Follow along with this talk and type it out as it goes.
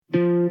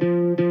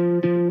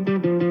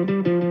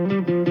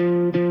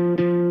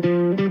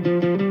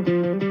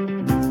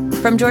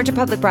From Georgia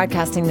Public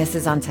Broadcasting, this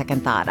is On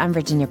Second Thought. I'm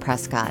Virginia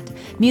Prescott.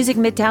 Music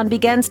Midtown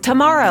begins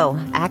tomorrow.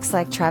 Acts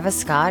like Travis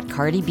Scott,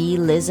 Cardi B,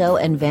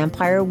 Lizzo, and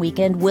Vampire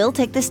Weekend will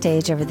take the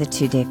stage over the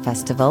two-day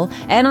festival.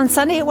 And on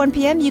Sunday at 1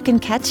 p.m., you can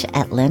catch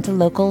Atlanta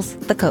locals,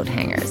 the Coat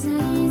Hangers.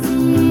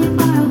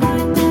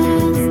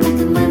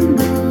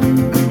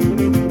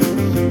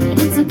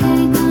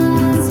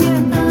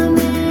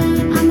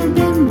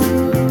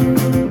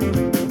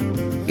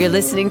 You're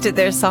listening to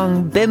their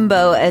song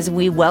Bimbo as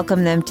we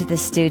welcome them to the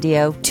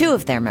studio. Two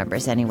of their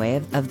members,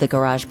 anyway, of the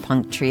Garage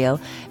Punk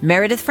Trio.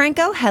 Meredith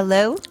Franco,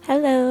 hello.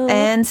 Hello.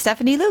 And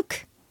Stephanie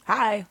Luke.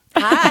 Hi.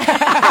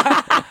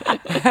 Hi.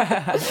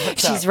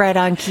 She's right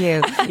on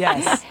cue.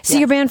 Yes. So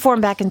your band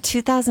formed back in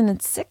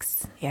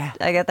 2006? Yeah.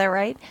 I got that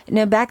right?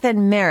 Now, back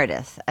then,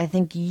 Meredith, I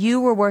think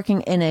you were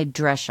working in a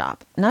dress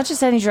shop. Not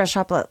just any dress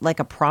shop, like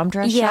a prom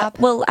dress shop?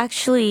 Yeah. Well,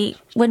 actually,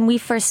 when we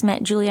first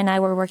met, Julia and I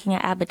were working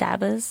at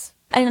Abadaba's.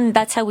 And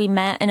that's how we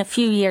met. And a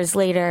few years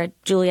later,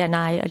 Julia and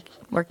I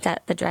worked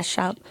at the dress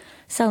shop,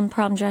 selling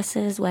prom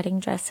dresses, wedding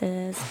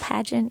dresses,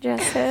 pageant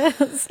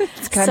dresses.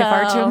 It's kind of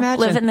hard to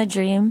imagine. Living the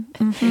dream.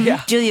 Mm-hmm.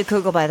 Yeah. Julia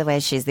Kugel, by the way,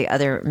 she's the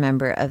other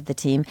member of the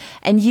team.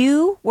 And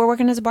you were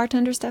working as a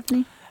bartender,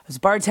 Stephanie? I was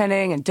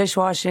bartending and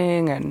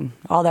dishwashing and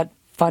all that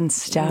fun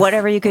stuff.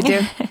 Whatever you could do.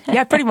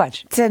 Yeah, pretty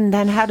much. And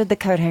then how did the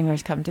Coat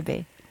Hangers come to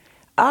be?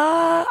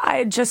 I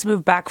had just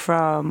moved back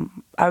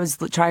I was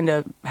trying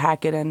to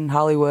hack it in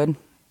Hollywood.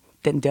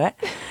 Didn't do it.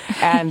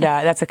 And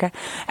that's okay.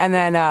 And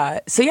then,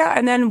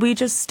 and then we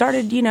just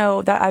started,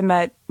 that I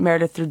met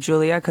Meredith through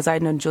Julia because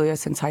I'd known Julia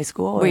since high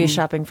school. Were you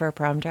shopping for a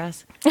prom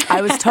dress?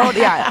 I was told,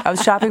 I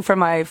was shopping for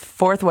my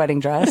fourth wedding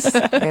dress.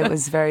 It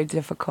was a very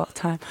difficult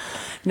time.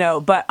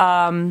 No, but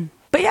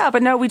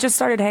we just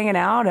started hanging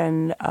out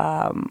and,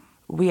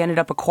 we ended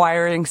up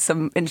acquiring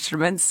some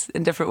instruments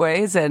in different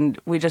ways, and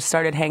we just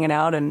started hanging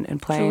out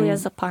and playing.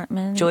 Julia's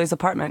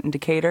apartment in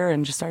Decatur,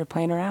 and just started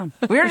playing around.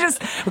 We were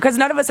just, because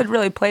none of us had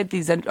really played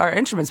our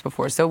instruments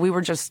before, so we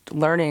were just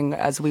learning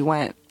as we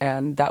went,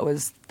 and that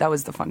was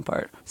the fun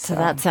part. So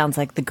that sounds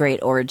like the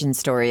great origin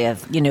story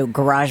of,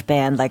 garage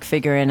band, like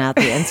figuring out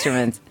the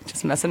instruments.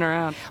 Just messing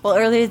around. Well,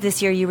 earlier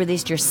this year, you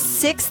released your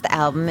 6th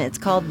album. It's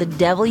called The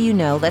Devil You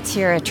Know. Let's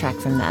hear a track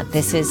from that.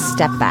 This is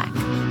Step Back.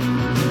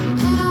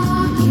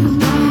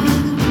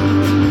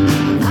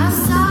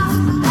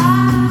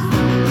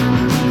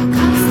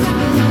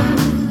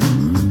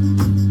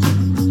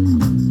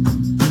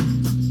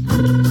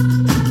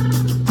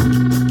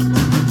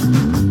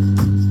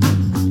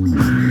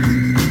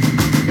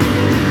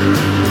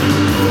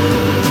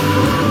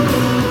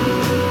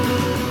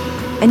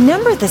 A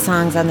number of the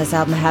songs on this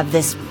album have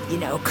this,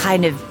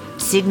 kind of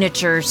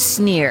signature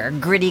sneer,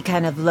 gritty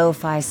kind of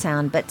lo-fi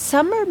sound, but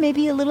some are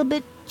maybe a little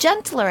bit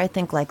gentler, I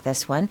think, like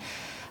this one.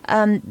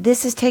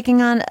 This is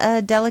taking on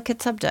a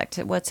delicate subject.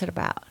 What's it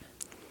about?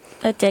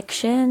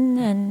 Addiction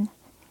and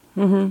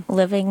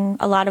living.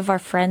 A lot of our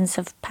friends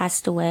have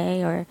passed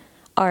away or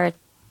are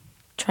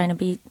trying to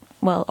be,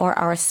 or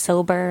are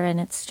sober, and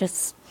it's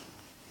just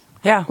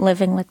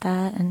living with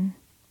that and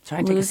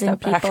trying to losing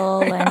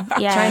people and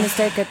trying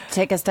to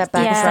take a step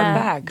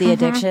back from the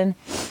addiction.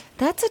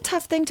 That's a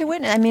tough thing to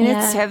witness. I mean,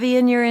 it's heavy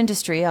in your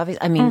industry,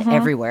 obviously. I mean,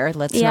 everywhere.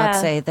 Let's not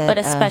say that. But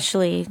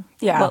especially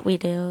what we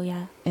do,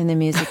 in the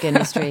music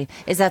industry.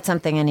 Is that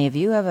something any of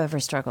you have ever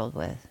struggled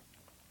with?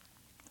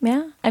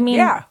 Yeah. I mean,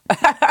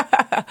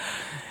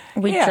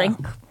 we drink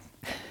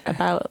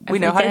about every we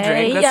know how to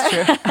drink.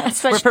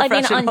 That's true.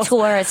 Especially, on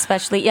tour,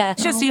 especially. Yeah.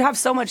 It's just you have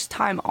so much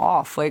time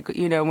off. Like,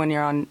 when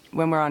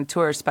we're on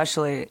tour,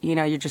 especially,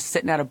 you're just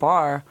sitting at a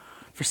bar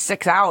for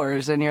 6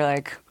 hours, and you're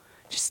like,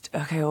 just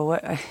okay. Well,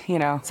 what?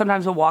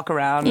 Sometimes we'll walk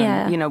around.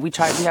 Yeah. And, we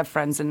have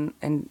friends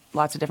in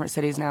lots of different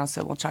cities now,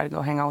 so we'll try to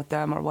go hang out with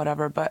them or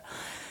whatever. But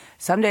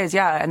some days,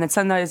 and then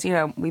some days,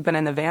 we've been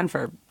in the van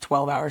for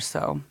 12 hours,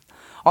 so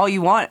all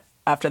you want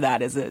after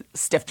that is a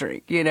stiff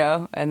drink,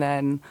 and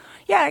then.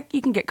 Yeah,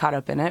 you can get caught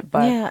up in it,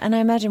 but and I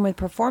imagine with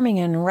performing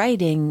and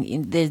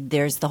writing,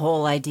 there's the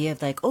whole idea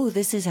of like, oh,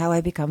 this is how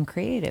I become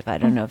creative. I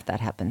don't know if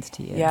that happens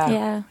to you.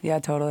 Yeah,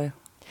 totally.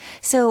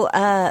 So,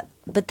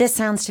 but this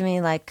sounds to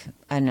me like,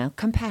 I don't know,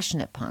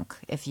 compassionate punk.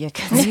 If you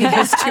can see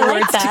those two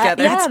words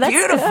together, yeah, it's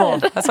beautiful.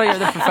 Good. That's why you're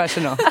the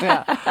professional.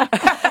 Yeah.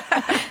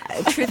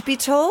 Truth be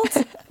told,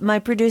 my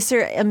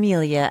producer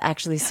Amelia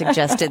actually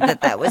suggested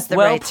that was the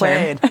right term.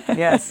 Well played.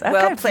 Yes. Okay,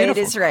 well played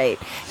beautiful. is right.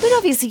 But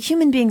obviously,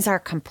 human beings are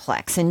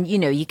complex, and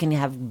you can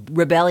have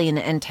rebellion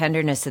and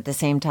tenderness at the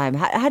same time.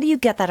 How do you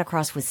get that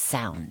across with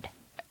sound?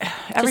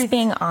 Just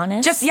being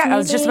honest. I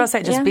was just about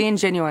to say, being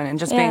genuine and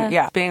just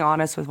being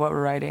honest with what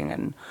we're writing,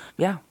 and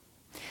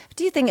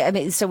Do you think,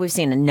 so we've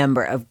seen a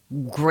number of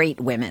great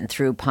women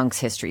through punk's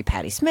history.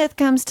 Patti Smith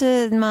comes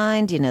to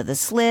mind, the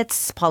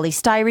Slits, Polly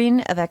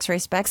Styrene of X-Ray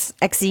Specs,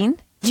 Exene.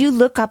 Do you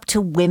look up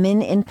to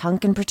women in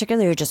punk in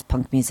particular, or just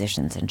punk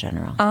musicians in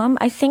general?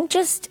 I think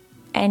just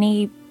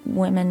any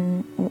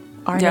women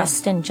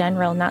artists in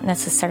general, not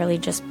necessarily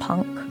just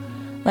punk.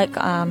 Like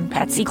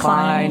Patsy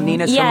Cline,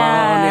 Nina Simone,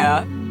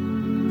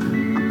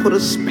 I put a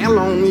spell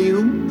on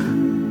you.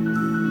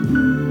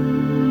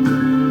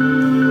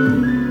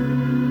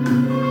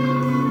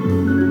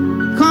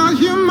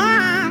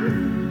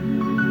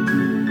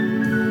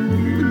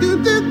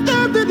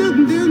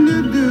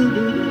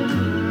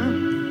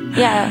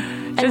 Yeah.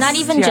 And not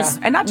even just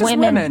and not just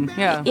women.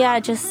 Yeah. Yeah,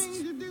 just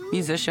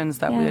musicians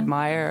that we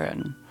admire,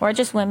 and or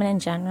just women in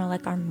general,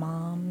 like our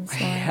moms. Or,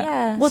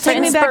 yeah. Well, for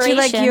take me back to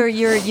like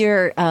inspiration.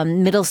 your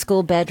middle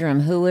school bedroom.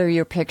 Who are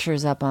your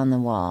pictures up on the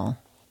wall?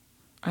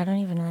 I don't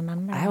even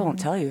remember. I won't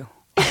tell you.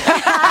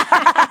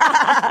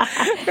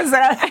 Because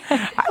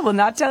I will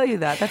not tell you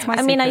that. That's my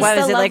secret. I What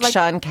still is it, love, like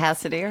Sean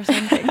Cassidy or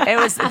something? It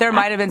was. There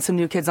might have been some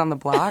New Kids on the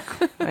Block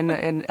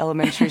in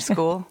elementary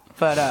school,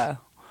 but I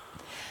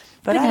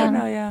don't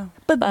know. Yeah.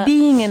 But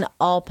being an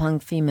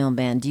all-punk female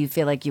band, do you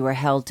feel like you were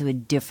held to a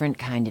different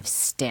kind of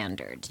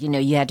standard? You know,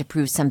 you had to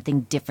prove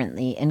something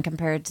differently in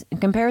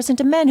comparison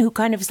to men who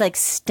kind of like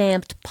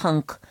stamped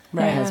punk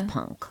as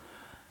punk.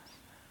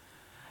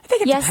 I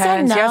think it Yes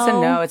and depends. no. Yes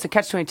and no. It's a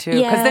catch-22. Because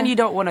Yeah. then you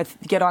don't want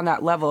to get on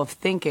that level of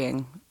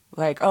thinking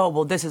like, oh,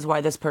 well, this is why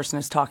this person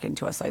is talking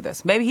to us like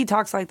this. Maybe he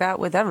talks like that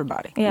with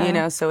everybody. Yeah. You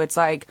know, so it's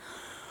like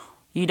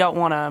you don't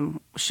want to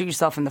shoot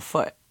yourself in the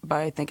foot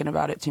by thinking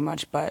about it too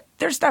much. But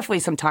there's definitely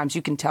sometimes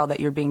you can tell that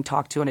you're being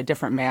talked to in a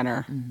different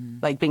manner,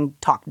 like being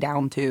talked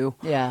down to.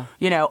 Yeah.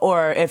 You know,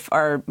 or if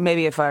our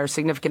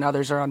significant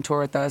others are on tour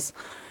with us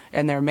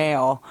and they're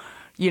male,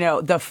 you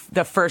know, the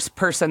first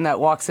person that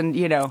walks in,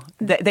 you know,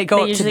 they go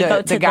up to usually go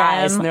the to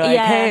guys them. and they're like,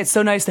 Yeah. hey, it's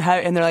so nice to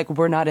have, and they're like,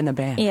 we're not in the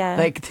band. Yeah.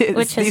 Like,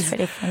 Which is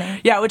pretty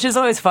funny. Yeah, which is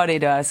always funny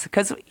to us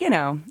because, you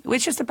know,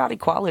 it's just about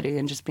equality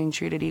and just being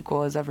treated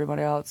equal as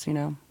everybody else, you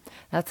know.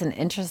 That's an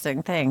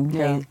interesting thing.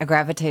 Yeah. They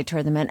gravitate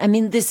toward the men. I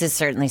mean, this is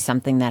certainly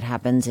something that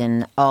happens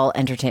in all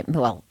entertainment,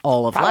 well,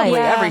 all of Probably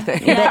life.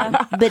 everything.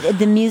 Yeah. But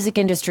the music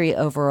industry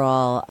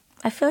overall,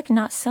 I feel like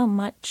not so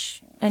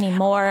much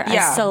anymore.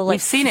 Yeah, as so like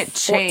we've seen it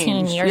 14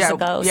 change. years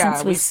ago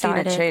since we we've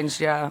started. seen it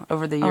change,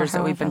 over the years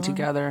that we've been however long.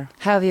 together.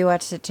 how have you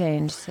watched it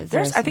change?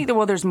 I think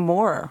there's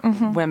more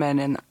women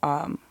in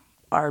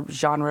our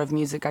genre of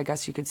music, I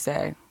guess you could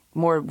say.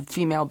 More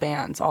female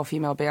bands, all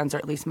female bands, or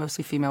at least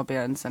mostly female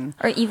bands, and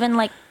Or even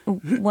like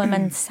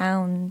women's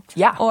sound.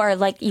 Yeah. Or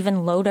like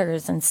even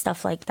loaders and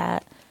stuff like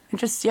that.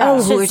 just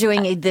Oh, who are just-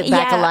 doing the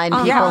back of line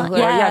people? uh-huh, Who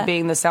or are, yeah.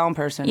 being the sound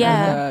person.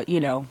 Yeah. And, you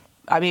know,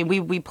 I mean,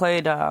 we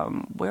played.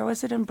 Where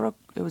was it in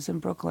It was in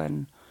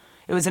Brooklyn.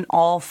 It was an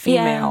all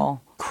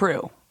female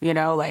crew. You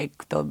know, like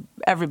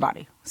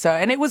everybody. So,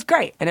 and it was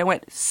great, and it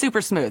went super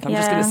smooth. I'm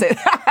just Yeah. gonna say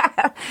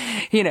that.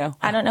 You know,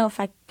 I don't know if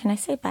can I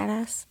say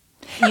badass?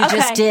 You just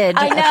Okay, did,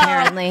 I know.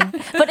 apparently.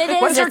 But it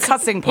is. what's your it's-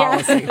 cussing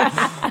policy? Here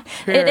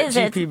It at is.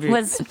 It GPB?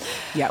 was.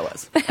 Yeah, it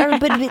was.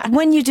 But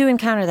when you do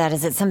encounter that,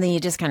 is it something you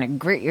just kind of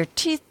grit your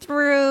teeth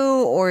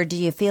through, or do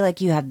you feel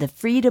like you have the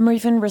freedom or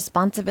even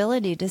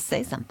responsibility to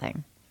say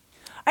something?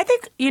 I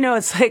think, you know,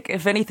 it's like,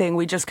 if anything,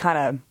 we just kind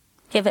of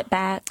Give it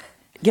back.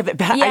 give it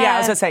back. Yeah, Yeah. I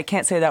was going to say, I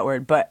can't say that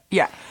word, but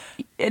yeah.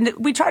 And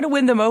we try to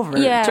win them over.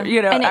 Yeah.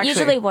 You know, And it actually.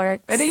 usually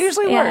works. And it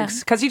usually Yeah. works.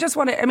 Because you just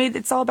want to, I mean,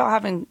 it's all about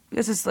having,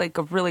 this is like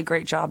a really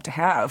great job to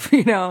have.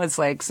 You know, it's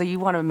like, so you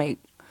want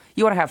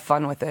to have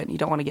fun with it. You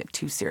don't want to get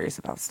too serious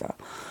about stuff.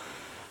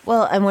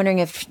 Well, I'm wondering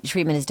if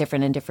treatment is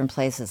different in different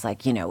places,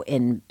 like, you know,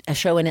 in a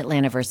show in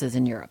Atlanta versus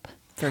in Europe,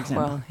 for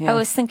example. Well, yeah. I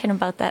was thinking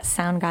about that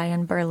sound guy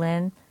in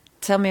Berlin.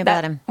 Tell me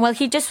about him. Well,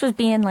 he just was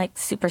being like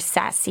super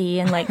sassy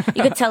and like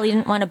you could tell he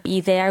didn't want to be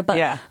there. But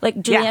Yeah.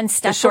 like Julia Yeah, and the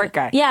Steph, short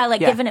guy. yeah,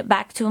 like Yeah. giving it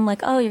back to him, like,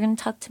 oh, you're gonna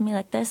talk to me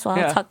like this, well,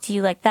 Yeah. I'll talk to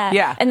you like that.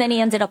 Yeah. And then he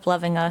ended up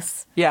loving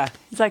us. Yeah.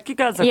 It's like, you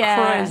guys are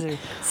Yeah. crazy.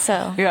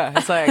 So Yeah,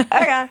 it's like,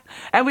 okay.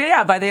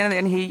 And by the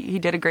end, he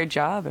did a great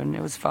job, and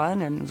it was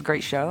fun, and it was a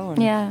great show.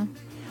 And yeah.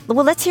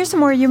 Well, let's hear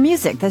some more of your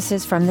music. This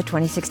is from the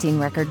 2016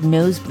 record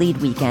Nosebleed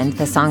Weekend.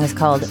 The song is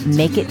called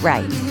Make It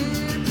Right.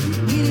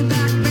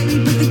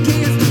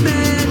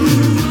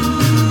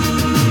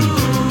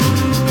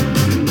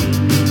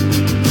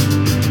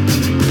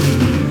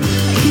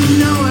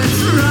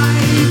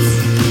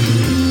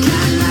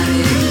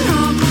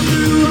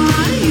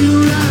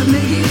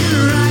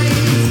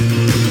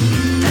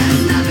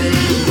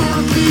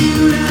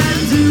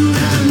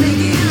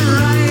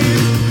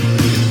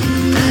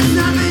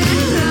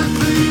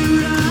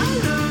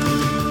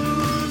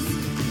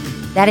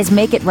 That is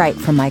Make It Right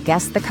from my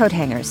guests, the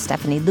Coathangers.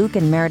 Stephanie Luke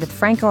and Meredith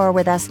Franco are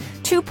with us,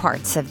 two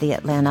parts of the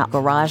Atlanta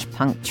garage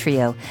punk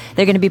trio.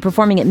 They're going to be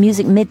performing at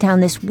Music Midtown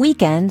this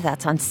weekend.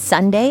 That's on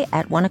Sunday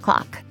at 1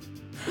 o'clock.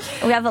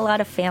 We have a lot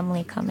of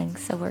family coming,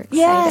 so we're excited.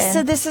 Yeah,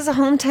 so this is a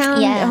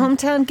hometown Yeah. a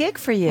hometown gig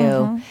for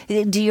you.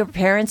 Do your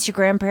parents, your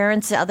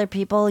grandparents, other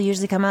people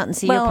usually come out and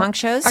see your punk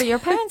shows? Are your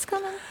parents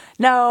coming?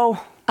 No.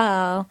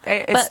 Oh,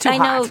 It's but too I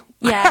know. hot.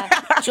 Yeah,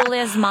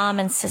 Julia's mom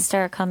and sister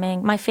are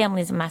coming. My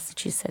family's in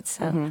Massachusetts,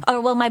 so. Oh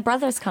well, my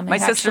brother's coming. My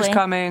sister's actually.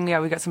 coming. Yeah,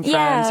 we got some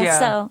Yeah, friends. Yeah.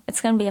 so it's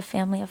gonna be a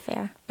family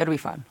affair. It'll be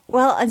fun.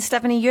 Well, and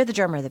Stephanie, you're the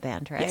drummer of the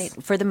band, right? Yes.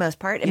 For the most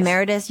part. And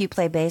Meredith, you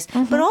play bass.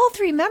 But all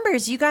three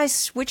members, you guys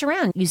switch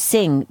around. You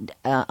sing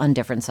on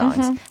different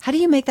songs. How do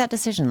you make that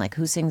decision? Like,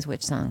 who sings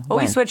which song? Well,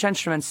 we when? switch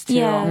instruments too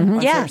Yeah.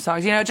 on Yeah. certain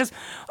songs. You know,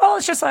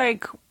 it's just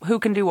like who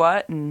can do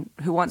what and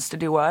who wants to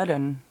do what,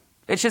 and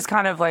it's just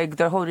kind of like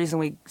the whole reason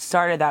we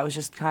started that was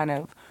just kind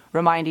of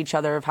remind each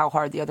other of how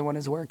hard the other one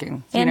is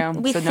working. And you know,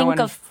 we so think no one,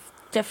 of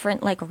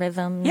different like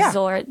rhythms, Yeah.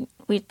 or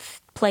we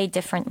play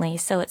differently,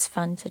 so it's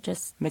fun to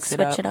just Mix it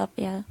switch up. it up.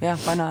 Yeah. Yeah,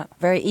 why not?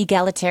 Very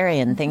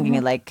egalitarian, thinking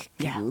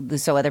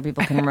so other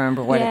people can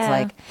remember what it's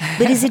like.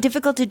 But is it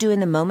difficult to do in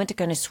the moment to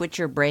kind of switch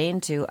your brain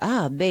to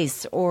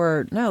bass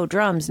or no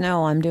drums?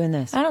 No, I'm doing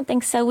this. I don't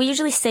think so. We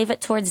usually save it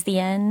towards the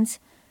end.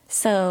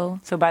 So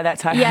by that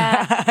time,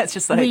 yeah, it's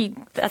just like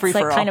that's free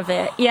like for all. kind of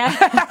it. Yeah,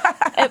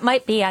 it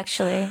might be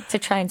actually to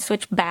try and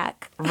switch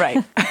back.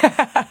 Right.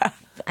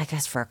 I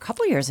guess for a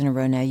couple years in a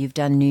row now, you've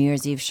done New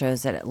Year's Eve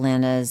shows at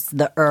Atlanta's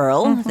The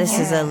Earl. This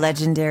is a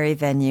legendary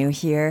venue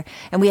here.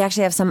 And we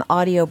actually have some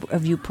audio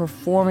of you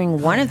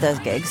performing one of those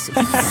gigs,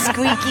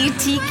 Squeaky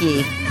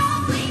Tiki.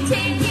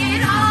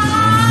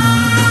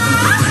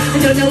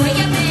 Don't know where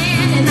you've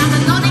been, and I'm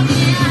alone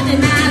again,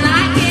 and I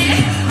like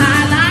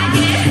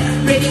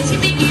it, ready to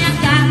begin,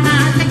 got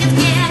my second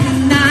skin,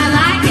 and I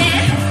like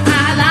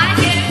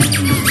it,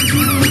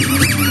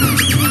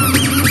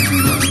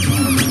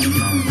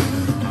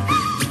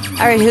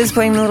 All right, who's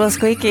playing the little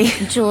Squeaky?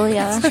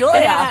 Julia.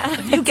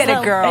 You get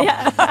it, girl.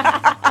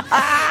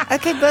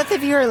 Okay, both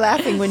of you are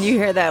laughing when you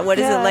hear that. What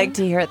is it like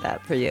to hear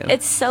that for you?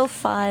 It's so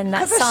fun.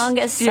 That song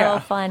is so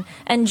fun.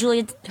 And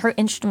Julia, her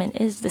instrument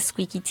is the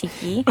squeaky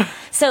tiki.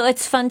 So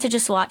it's fun to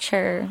just watch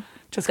her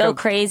Just go go-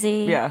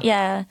 crazy. yeah.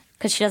 Yeah.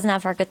 Because she doesn't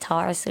have her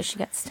guitar, so she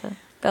gets to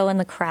go in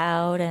the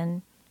crowd.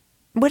 And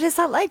What is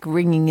that like,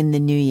 ringing in the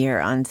new year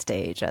on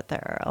stage at the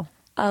Earl?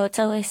 oh, it's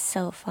always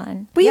so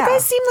fun. Well, Yeah. you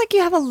guys seem like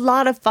you have a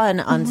lot of fun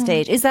on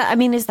stage. Is that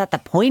the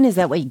point? Is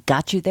that what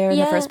got you there in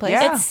the first place?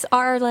 Yeah. It's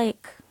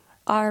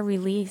our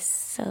release.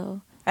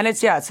 So And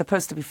it's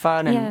supposed to be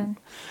fun. And,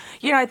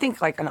 I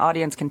think like an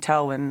audience can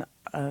tell when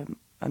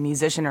a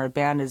musician or a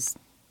band is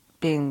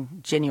being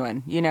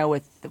genuine,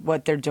 with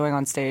what they're doing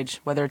on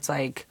stage, whether it's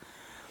like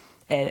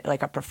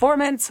a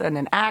performance and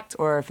an act,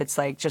 or if it's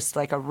like just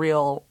like a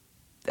real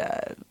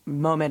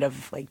moment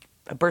of like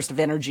a burst of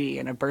energy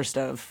and a burst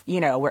of,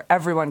 where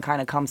everyone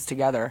kind of comes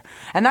together.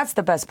 And that's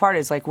the best part,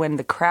 is like when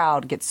the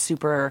crowd gets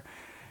super,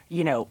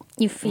 you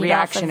feed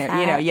reactionary, off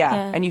of that.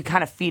 Yeah. and you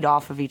kind of feed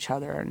off of each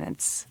other, and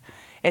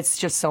it's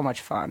just so much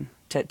fun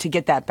to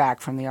get that back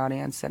from the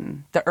audience.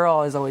 And the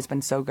Earl has always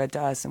been so good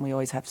to us, and we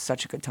always have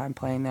such a good time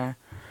playing there.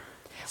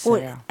 So,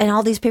 Well, and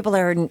all these people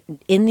are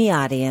in the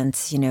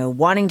audience,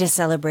 wanting to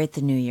celebrate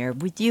the new year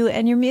with you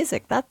and your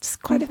music. That's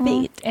quite a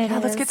feat.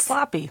 Let's get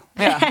sloppy.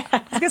 Yeah,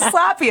 let's get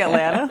sloppy,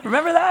 Atlanta.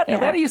 Remember that?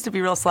 Atlanta used to be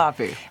real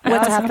sloppy.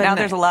 What's happened Now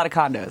there? there's a lot of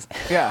condos.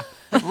 Yeah,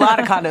 a lot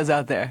of condos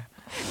out there.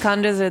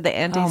 Condos are the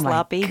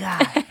anti-sloppy. Oh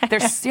my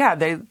God.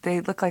 They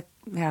look like,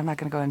 I'm not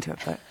going to go into it,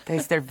 but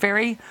they're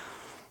very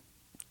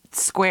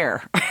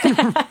square.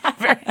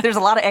 There's a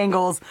lot of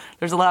angles.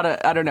 There's a lot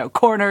of,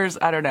 corners.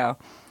 I don't know.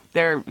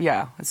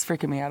 It's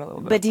freaking me out a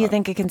little bit. But do you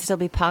think it can still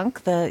be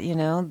punk?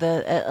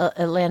 The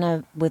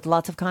Atlanta with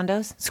lots of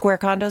condos,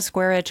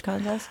 square edge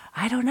condos.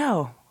 I don't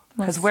know.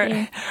 Because We'll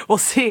see. we'll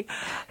see.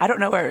 I don't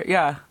know where,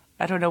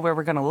 I don't know where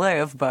we're going to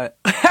live, but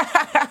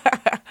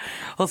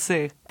we'll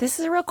see. This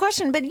is a real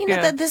question, but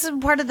Yeah. this is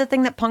part of the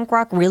thing that punk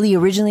rock really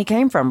originally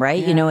came from,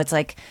 right? It's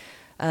like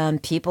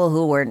people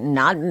who were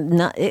not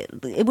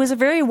it was a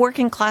very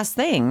working class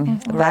thing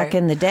back Right.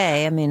 in the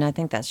day. I mean, I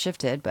think that's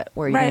shifted, but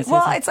were you gonna Right. say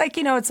Well, something? it's like,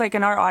 it's like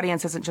in our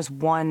audience isn't just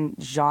one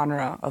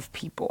genre of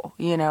people.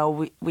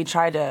 We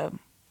try to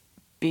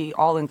be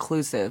all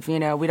inclusive. We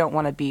don't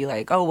want to be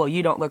like, oh, well,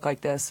 you don't look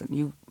like this,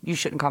 and you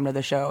shouldn't come to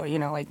the show.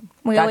 Like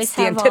we that's always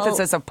the have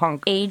antithesis all of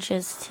punk.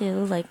 ages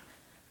too. Like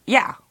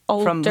Yeah.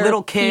 From older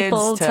little kids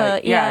people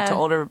to to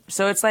older.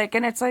 So it's like,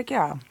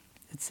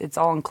 it's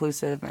all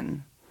inclusive,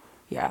 and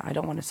I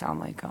don't want to sound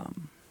like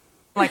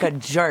a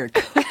jerk.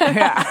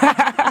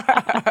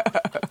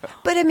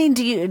 But I mean,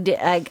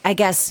 I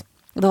guess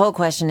the whole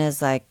question is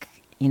like,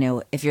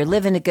 if you're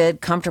living a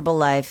good, comfortable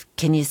life,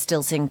 can you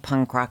still sing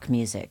punk rock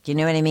music? You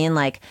know what I mean?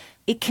 Like,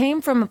 it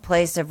came from a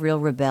place of real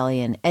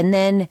rebellion. And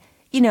then,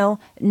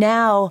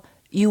 now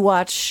you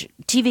watch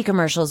TV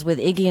commercials with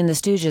Iggy and the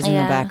Stooges in the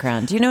Yeah.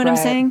 background. Do you know what I'm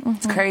Right. saying?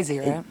 It's crazy,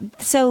 right?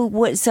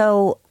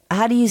 So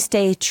how do you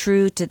stay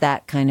true to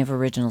that kind of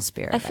original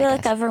spirit? I feel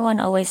like guess? everyone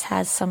always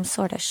has some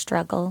sort of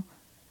struggle.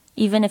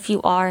 Even if you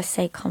are,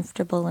 say,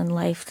 comfortable in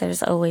life,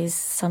 there's always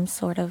some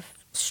sort of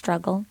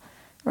struggle,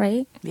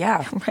 right?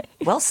 Yeah.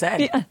 Well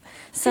said.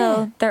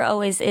 So there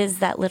always is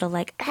that little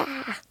like,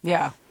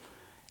 Yeah.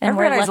 and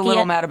Everybody's a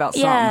little mad about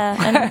something. Yeah,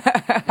 and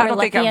we're don't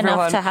think lucky enough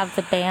everyone- to have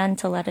the band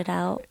to let it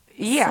out.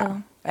 Yeah.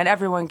 So, And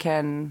everyone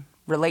can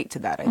relate to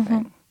that, I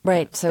think.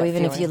 Right. So that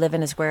even if feeling. you live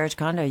in a square edge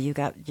condo, you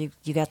got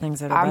things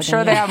that are. I'm bugging sure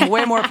you. they have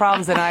way more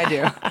problems than I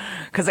do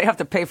because they have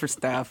to pay for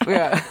stuff.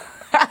 Yeah.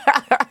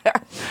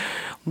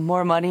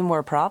 More money,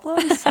 more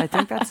problems? I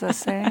think that's a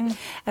saying.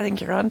 I think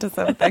you're onto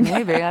something.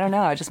 Maybe. I don't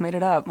know. I just made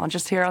it up. I'm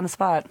just here on the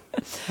spot.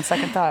 On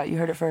second thought, you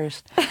heard it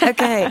first.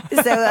 Okay.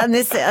 So on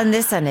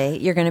this Sunday,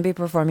 you're going to be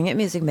performing at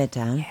Music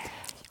Midtown.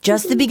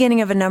 Just the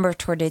beginning of a number of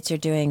tour dates you're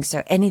doing.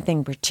 So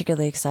anything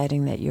particularly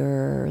exciting that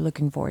you're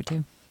looking forward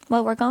to?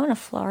 well, we're going to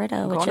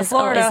Florida, which going to is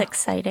Florida. always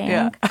exciting.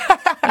 Yeah.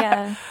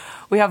 Yeah.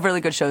 We have really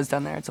good shows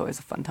down there. It's always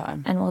a fun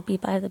time. And we'll be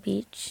by the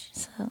beach.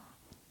 So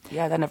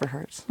Yeah, that never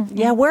hurts.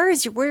 Yeah, where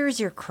is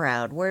your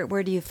crowd?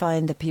 Where do you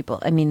find the people?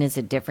 I mean, is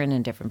it different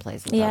in different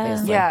places? Yeah.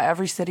 Obviously. Yeah,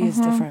 every city is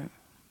different.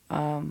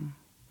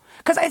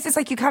 Because it's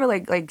like you kind of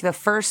like the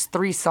first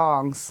 3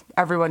 songs,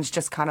 everyone's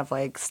just kind of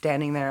like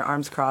standing there,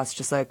 arms crossed,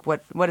 just like,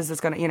 what is this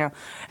going to, you know?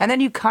 And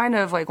then you kind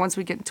of like, once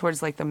we get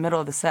towards like the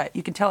middle of the set,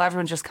 you can tell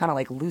everyone just kind of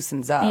like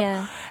loosens up.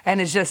 Yeah. And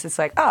it's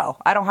like, oh,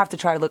 I don't have to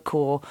try to look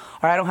cool,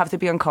 or I don't have to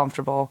be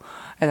uncomfortable.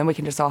 And then we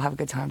can just all have a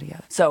good time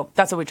together. So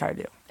that's what we try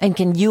to do. And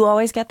can you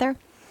always get there?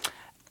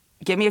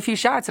 Give me a few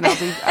shots and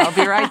I'll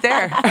be right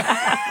there.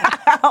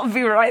 I'll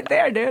be right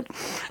there, dude.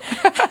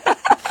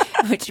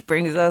 Which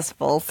brings us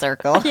full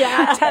circle.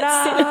 Yeah.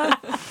 Ta-da!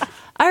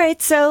 All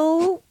right,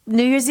 so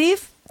New Year's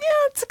Eve, yeah,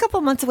 it's a couple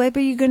months away,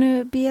 but you're going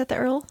to be at the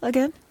Earl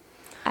again?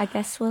 I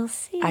guess we'll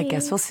see.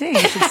 You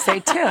should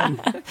stay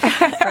tuned.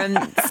 From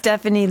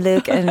Stephanie,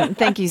 Luke, and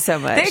thank you so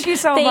much. Thank you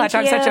so Thank much.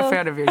 I'm such a you.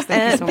 fan of yours.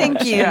 Thank you so Thank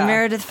much. you, Yeah.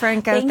 Meredith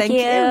Franco. Thank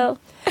you.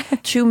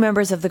 True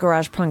members of the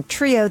Garage Punk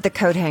Trio, the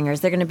Coat Hangers.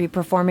 They're going to be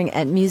performing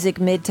at Music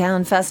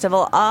Midtown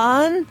Festival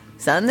on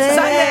Sunday.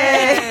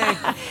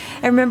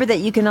 And remember that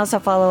you can also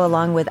follow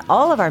along with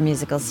all of our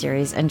musical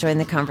series and join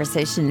the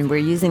conversation. We're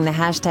using the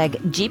hashtag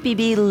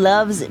GPB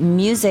Loves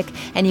Music,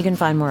 and you can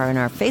find more on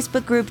our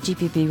Facebook group,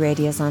 GPB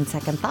Radio's On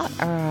Second Thought,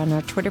 or on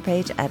our Twitter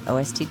page at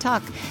OST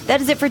Talk.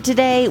 That is it for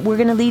today. We're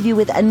going to leave you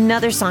with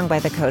another song by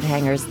the Coat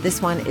Hangers.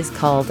 This one is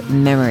called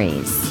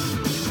Memories.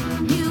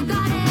 You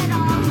got it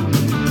all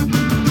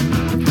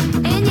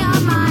in your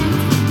mind.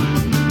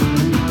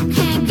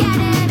 Can't get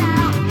it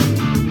out.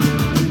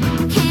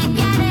 Can't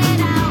get it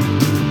out.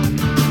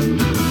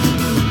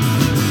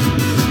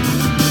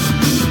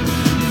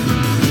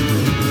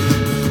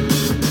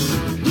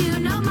 You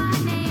know my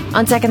name.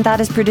 On Second Thought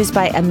is produced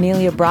by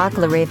Amelia Brock,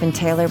 LaRaven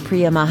Taylor,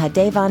 Priya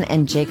Mahadevan,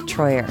 and Jake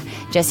Troyer.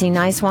 Jesse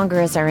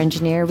Neiswanger is our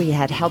engineer. We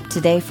had help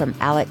today from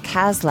Alec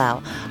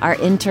Kaslau. Our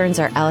interns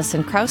are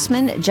Allison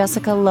Krausman,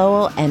 Jessica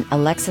Lowell, and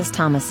Alexis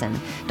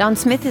Thomason. Don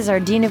Smith is our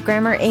Dean of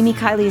Grammar. Amy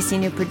Kiley is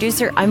senior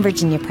producer. I'm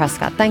Virginia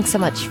Prescott. Thanks so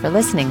much for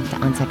listening to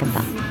On Second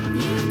Thought.